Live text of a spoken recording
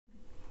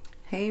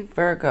Hey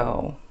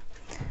Virgo.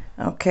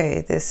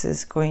 Okay, this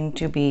is going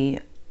to be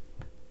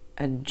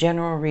a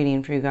general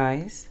reading for you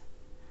guys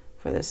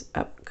for this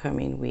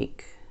upcoming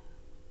week.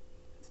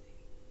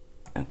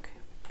 Okay.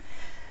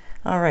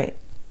 All right.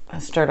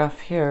 I'll start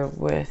off here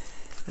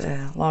with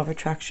the Law of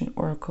Attraction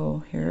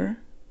Oracle here.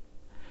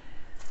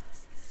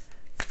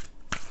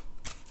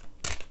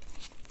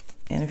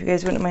 And if you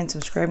guys wouldn't mind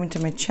subscribing to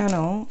my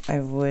channel, I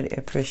would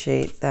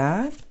appreciate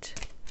that.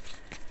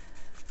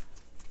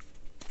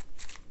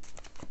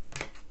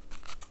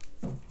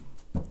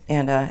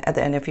 And at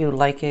the end, if you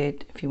like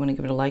it, if you want to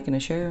give it a like and a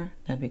share,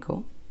 that'd be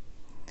cool.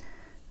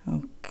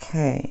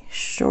 Okay,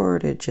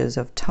 shortages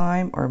of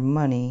time or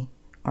money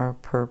are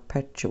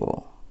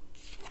perpetual.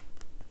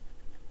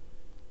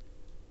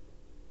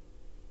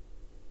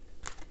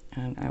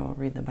 And I will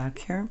read the back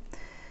here.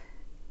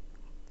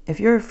 If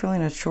you're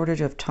feeling a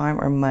shortage of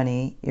time or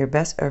money, your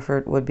best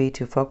effort would be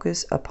to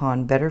focus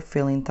upon better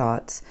feeling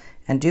thoughts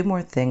and do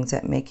more things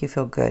that make you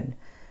feel good.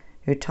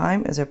 Your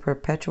time is a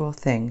perpetual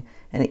thing,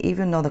 and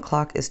even though the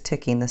clock is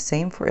ticking the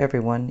same for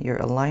everyone, your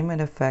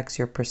alignment affects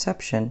your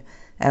perception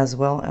as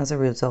well as the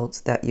results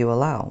that you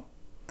allow.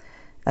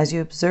 As you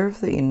observe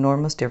the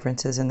enormous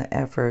differences in the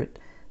effort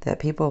that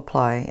people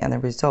apply and the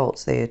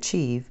results they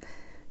achieve,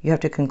 you have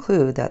to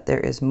conclude that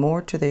there is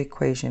more to the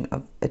equation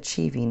of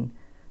achieving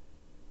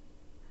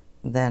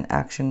than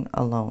action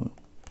alone.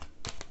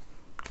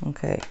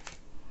 Okay.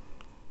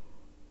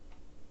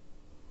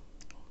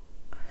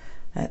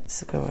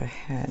 Let's go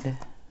ahead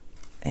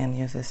and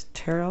use this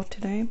tarot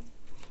today.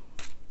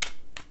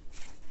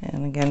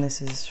 And again,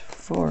 this is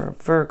for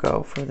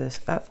Virgo for this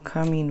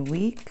upcoming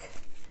week.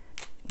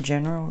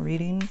 General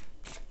reading.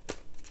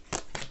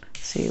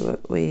 See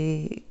what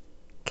we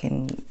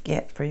can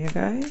get for you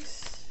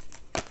guys.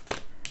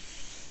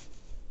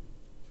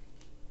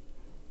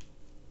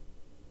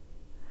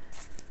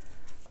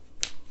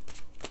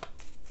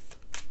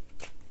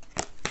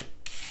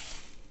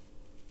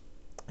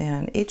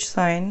 And each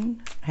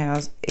sign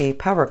has a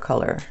power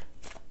color,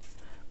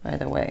 by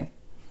the way.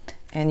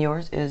 And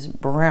yours is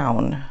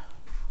brown.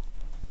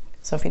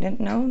 So if you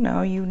didn't know,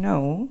 now you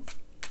know.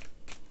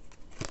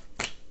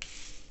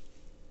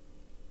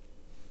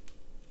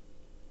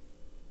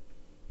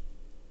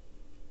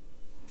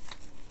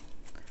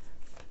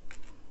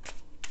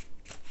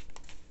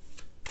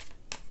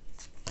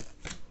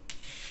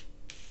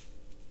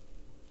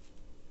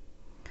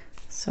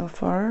 So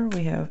far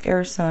we have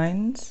air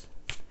signs,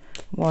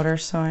 water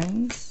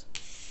signs,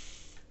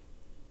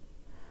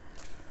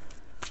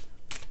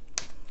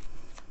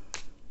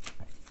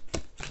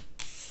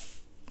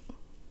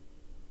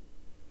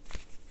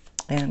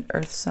 and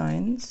earth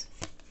signs.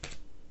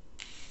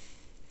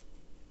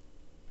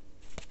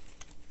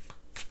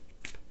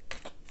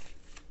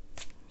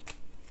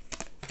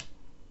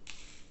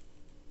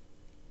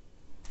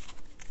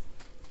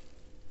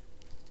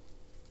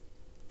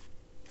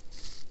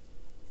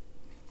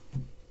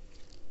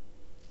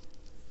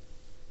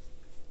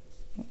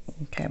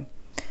 Okay,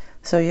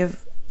 so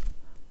you've,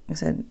 I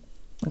said,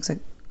 looks like,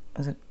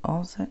 is it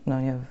all set? No,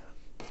 you have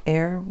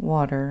air,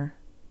 water,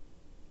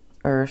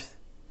 earth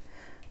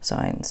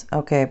signs.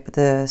 Okay, but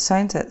the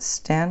signs that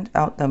stand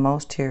out the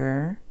most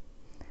here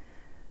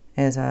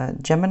is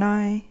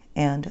Gemini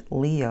and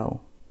Leo.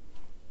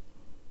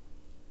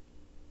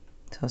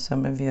 So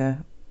some of you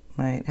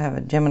might have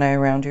a Gemini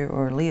around you,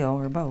 or Leo,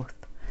 or both.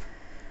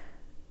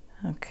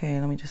 Okay,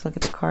 let me just look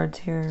at the cards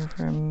here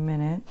for a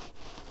minute.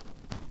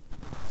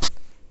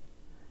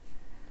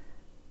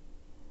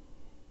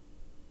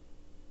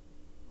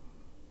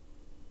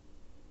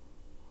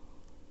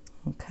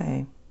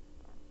 Okay.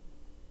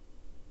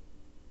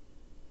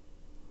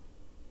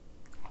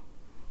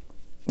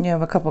 You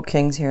have a couple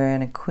kings here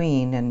and a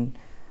queen, and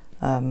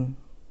I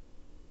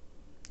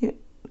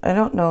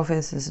don't know if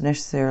this is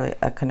necessarily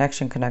a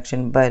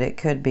connection, but it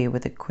could be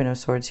with the Queen of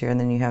Swords here, and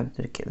then you have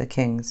the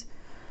kings.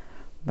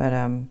 But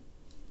and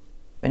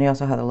you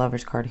also have the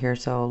Lovers card here,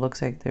 so it looks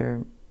like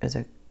there is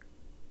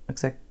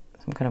looks like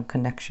some kind of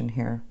connection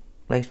here,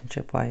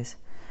 relationship-wise,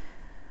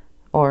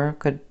 or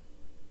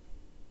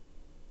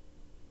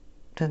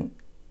doesn't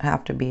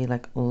have to be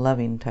like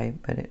loving type,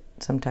 but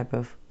some type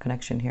of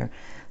connection here.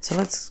 So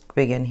let's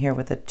begin here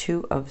with the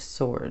Two of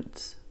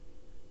Swords.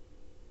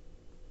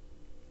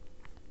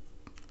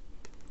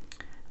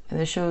 And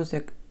this shows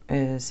there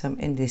is some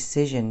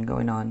indecision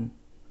going on.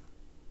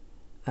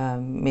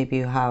 Maybe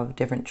you have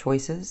different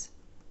choices,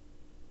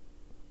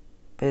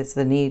 but it's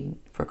the need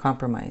for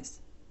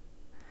compromise.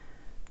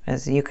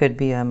 As you could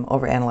be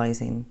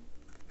overanalyzing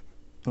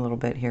a little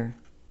bit here.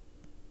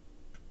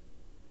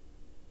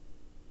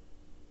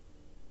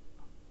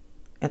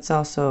 It's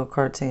also a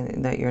card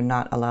saying that you're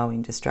not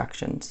allowing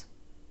distractions.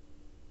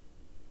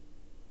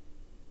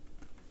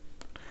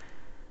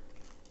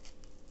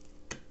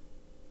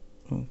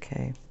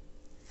 Okay.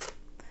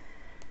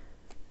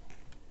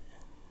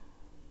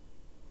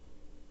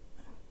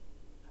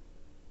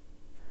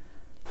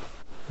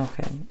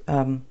 Okay.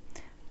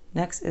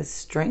 Next is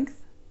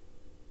strength.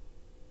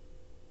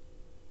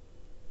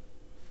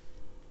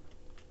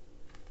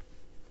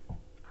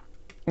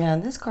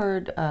 And this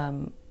card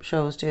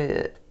shows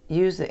to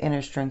use the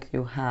inner strength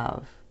you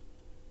have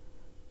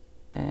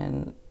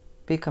and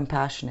be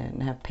compassionate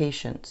and have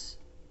patience.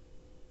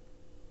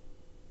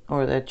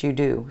 Or that you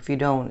do. If you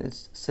don't,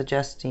 it's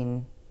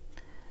suggesting,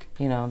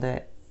 you know,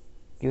 that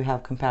you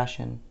have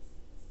compassion.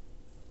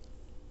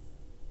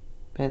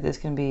 But this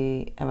can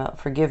be about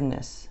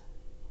forgiveness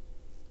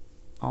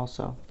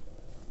also.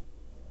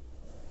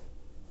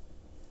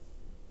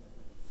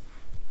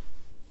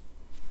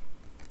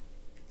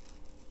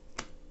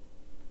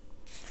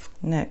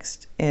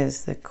 Next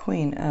is the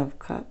Queen of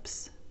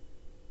Cups.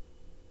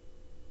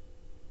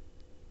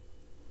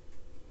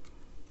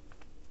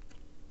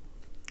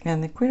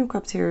 And the Queen of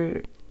Cups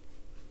here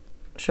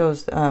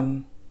shows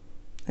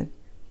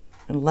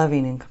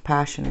loving and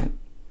compassionate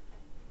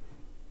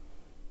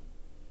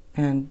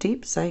and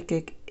deep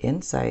psychic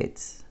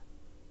insights.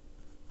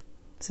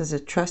 It says to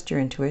trust your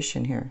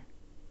intuition here.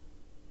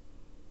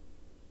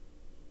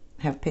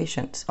 Have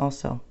patience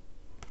also.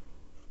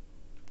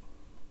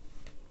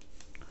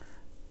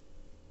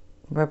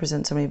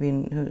 Represent somebody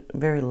being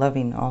very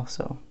loving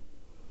also.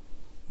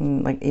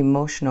 Like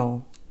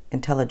emotional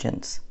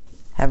intelligence.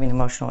 Having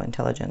emotional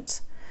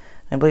intelligence.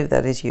 I believe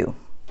that is you.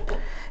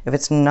 If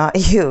it's not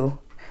you,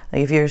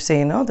 like if you're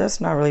saying, oh,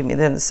 that's not really me,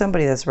 then it's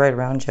somebody that's right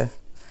around you.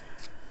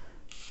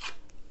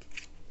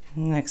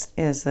 Next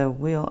is the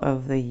Wheel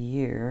of the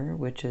Year,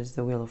 which is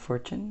the Wheel of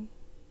Fortune.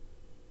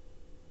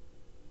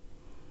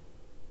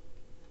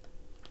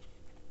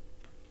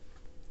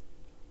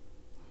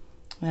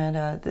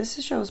 And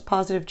this shows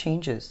positive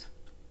changes.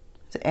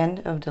 It's the end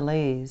of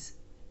delays.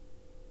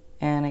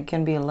 And it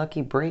can be a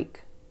lucky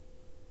break.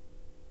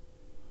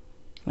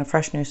 And a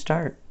fresh new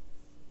start.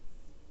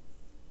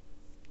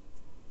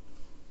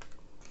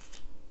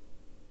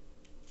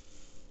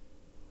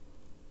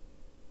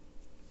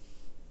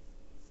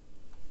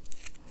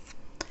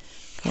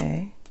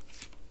 Okay.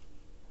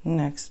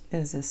 Next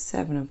is the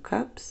Seven of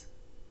Cups.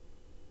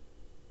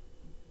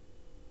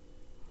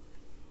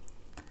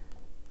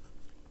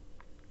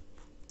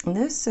 And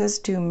this says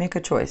to make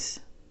a choice.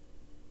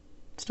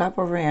 Stop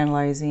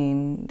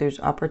overanalyzing. There's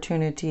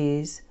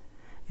opportunities.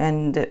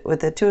 And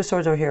with the Two of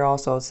Swords over here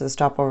also, it says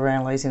stop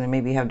overanalyzing and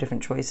maybe have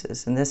different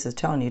choices. And this is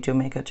telling you to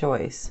make a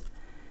choice.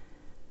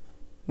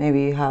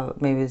 Maybe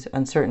it's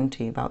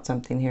uncertainty about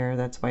something here.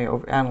 That's why you're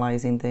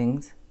overanalyzing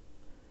things.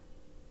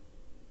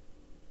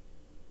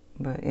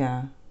 But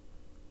yeah.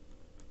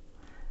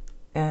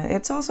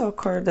 It's also a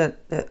card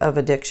of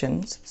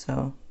addictions.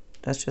 So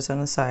that's just on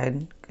the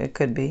side. It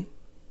could be.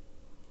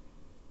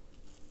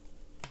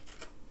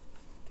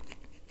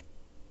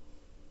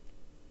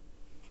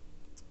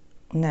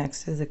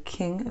 Next is the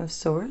King of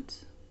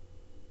Swords.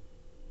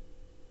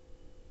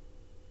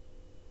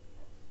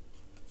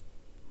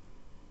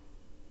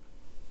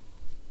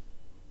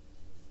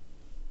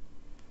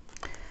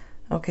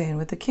 Okay, and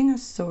with the King of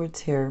Swords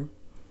here,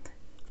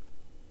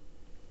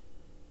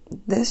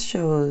 this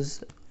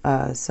shows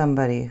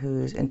somebody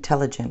who's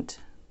intelligent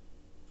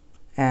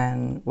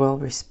and well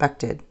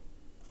respected.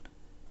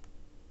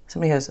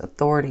 Somebody who has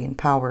authority and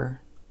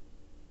power.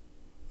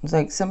 It's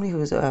like somebody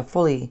who's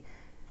fully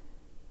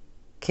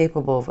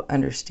capable of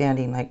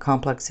understanding like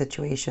complex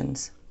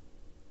situations.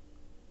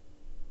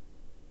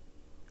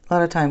 A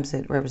lot of times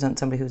it represents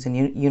somebody who's in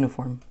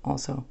uniform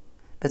also,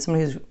 but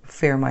somebody who's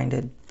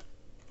fair-minded.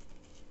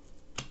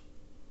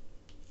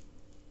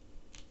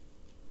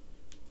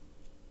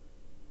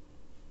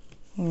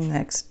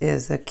 Next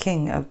is the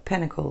King of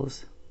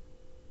Pentacles.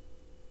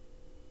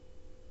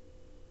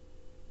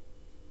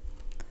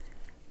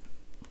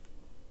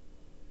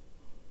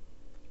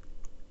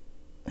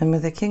 And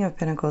with the King of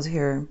Pentacles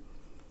here,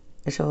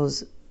 it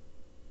shows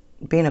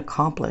being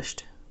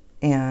accomplished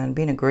and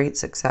being a great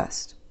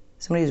success.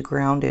 Somebody who's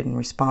grounded and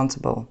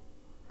responsible.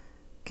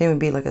 Can even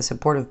be like a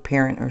supportive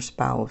parent or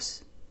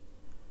spouse.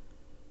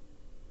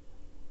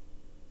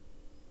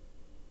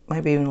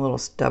 Might be even a little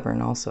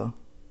stubborn also.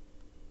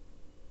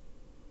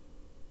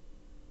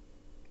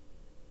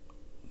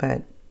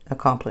 But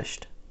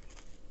accomplished.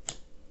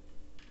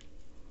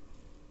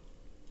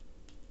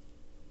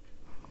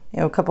 You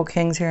know, a couple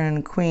kings here and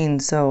a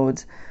queen, so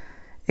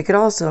it could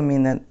also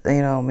mean that,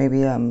 you know,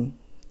 maybe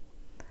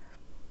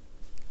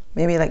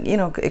like, you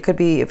know, it could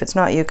be, if it's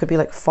not you, it could be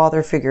like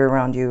father figure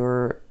around you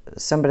or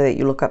somebody that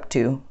you look up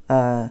to,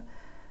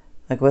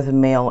 like with a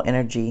male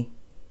energy.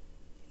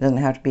 It doesn't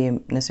have to be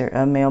necessarily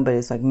a male, but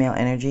it's like male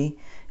energy.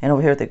 And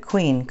over here, the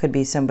queen could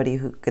be somebody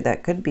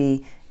could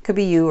be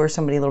you or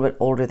somebody a little bit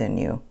older than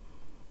you.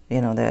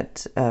 You know,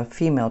 that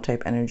female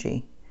type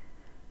energy.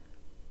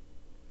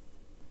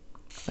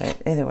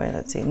 But either way,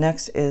 let's see.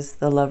 Next is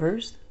the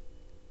Lovers.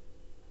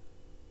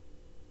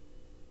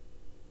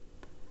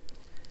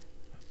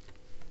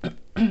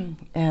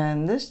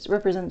 And this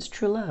represents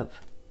true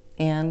love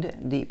and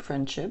deep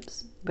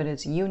friendships, but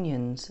it's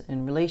unions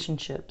and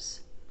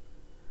relationships.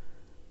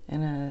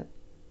 And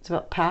it's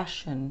about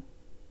passion.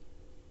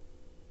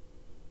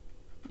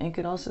 And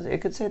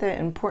it could say that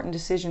important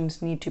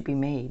decisions need to be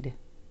made.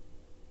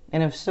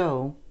 And if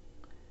so,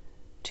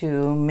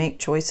 to make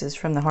choices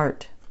from the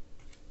heart.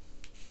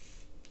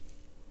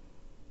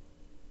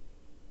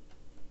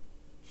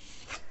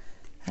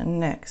 And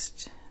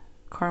next,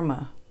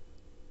 karma,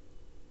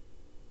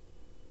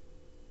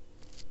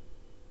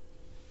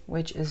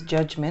 which is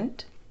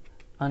judgment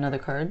on other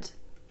cards.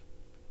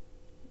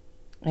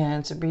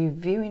 And it's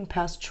reviewing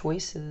past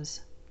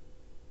choices.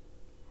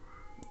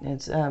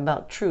 It's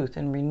about truth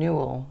and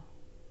renewal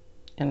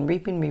and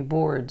reaping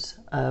rewards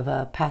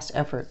of past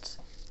efforts.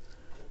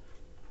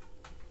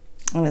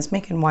 And it's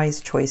making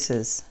wise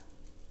choices.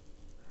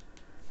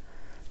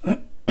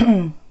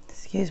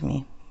 Excuse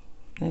me.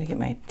 I need to get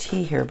my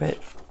tea here, but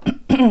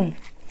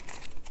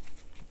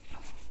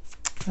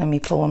let me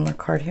pull one more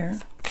card here.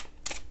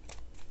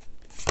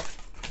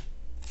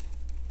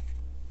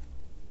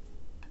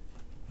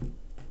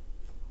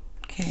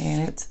 Okay,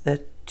 and it's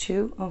the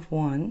Two of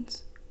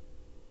Wands.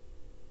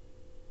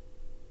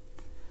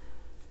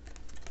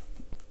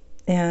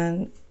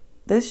 And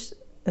this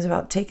is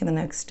about taking the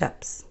next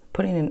steps,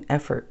 putting in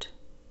effort.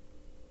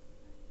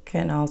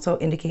 Can also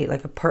indicate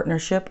like a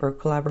partnership or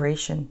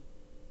collaboration.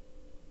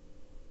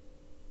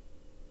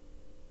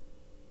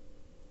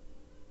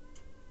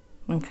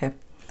 Okay.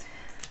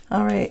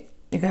 All right,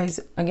 you guys,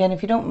 again,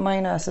 if you don't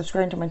mind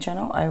subscribing to my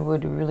channel, I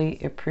would really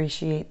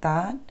appreciate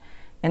that.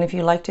 And if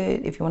you liked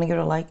it, if you want to give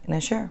it a like and a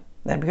share,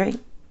 that'd be great.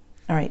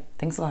 All right,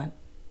 thanks a lot.